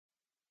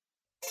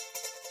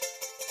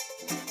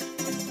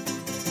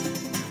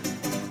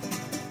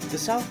The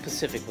South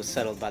Pacific was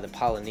settled by the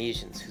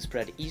Polynesians, who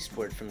spread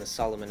eastward from the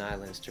Solomon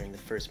Islands during the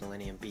first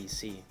millennium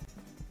BC.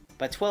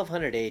 By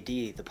 1200 AD,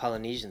 the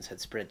Polynesians had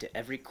spread to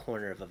every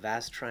corner of a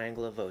vast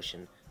triangle of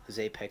ocean whose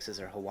apexes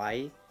are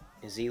Hawaii,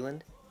 New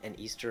Zealand, and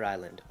Easter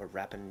Island, or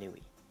Rapa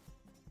Nui.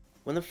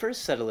 When the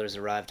first settlers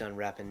arrived on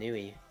Rapa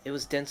Nui, it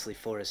was densely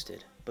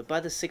forested, but by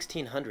the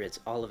 1600s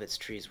all of its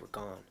trees were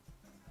gone.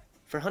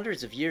 For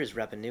hundreds of years,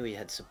 Rapa Nui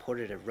had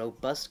supported a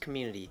robust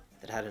community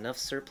that had enough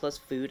surplus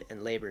food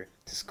and labor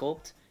to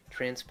sculpt,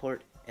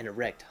 transport, and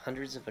erect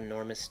hundreds of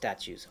enormous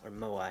statues, or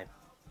moai.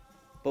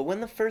 But when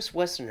the first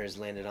Westerners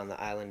landed on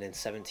the island in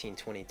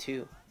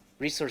 1722,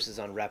 resources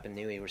on Rapa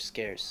Nui were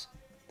scarce.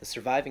 The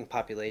surviving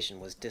population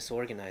was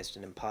disorganized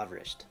and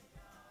impoverished.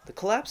 The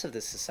collapse of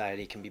this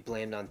society can be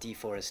blamed on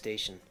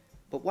deforestation,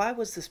 but why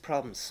was this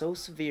problem so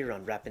severe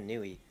on Rapa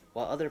Nui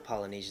while other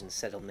Polynesian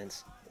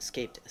settlements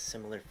escaped a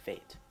similar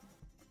fate?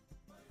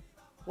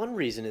 One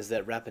reason is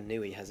that Rapa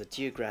Nui has a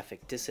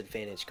geographic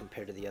disadvantage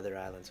compared to the other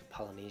islands of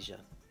Polynesia.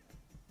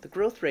 The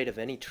growth rate of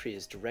any tree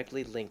is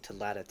directly linked to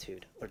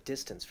latitude, or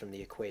distance from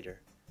the equator.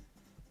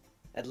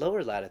 At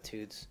lower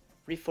latitudes,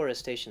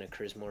 reforestation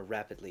occurs more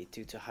rapidly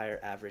due to higher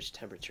average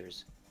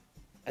temperatures.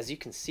 As you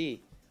can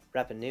see,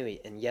 Rapa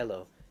Nui, in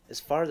yellow, is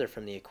farther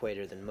from the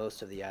equator than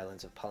most of the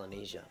islands of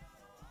Polynesia.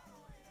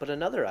 But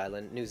another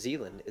island, New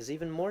Zealand, is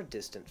even more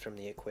distant from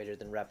the equator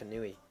than Rapa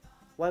Nui.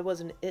 Why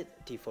wasn't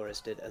it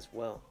deforested as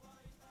well?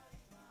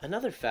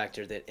 Another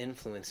factor that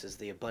influences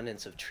the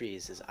abundance of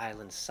trees is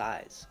island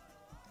size.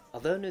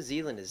 Although New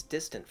Zealand is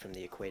distant from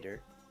the equator,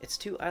 its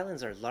two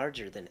islands are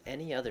larger than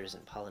any others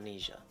in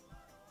Polynesia.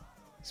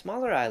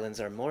 Smaller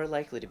islands are more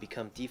likely to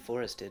become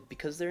deforested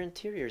because their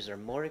interiors are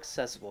more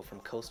accessible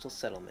from coastal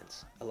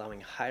settlements,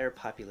 allowing higher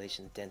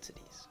population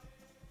densities.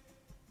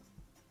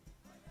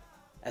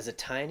 As a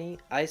tiny,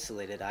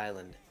 isolated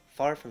island,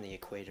 far from the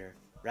equator,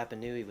 Rapa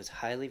Nui was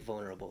highly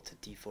vulnerable to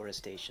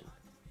deforestation,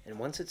 and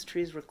once its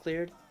trees were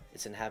cleared,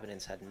 its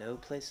inhabitants had no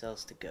place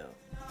else to go.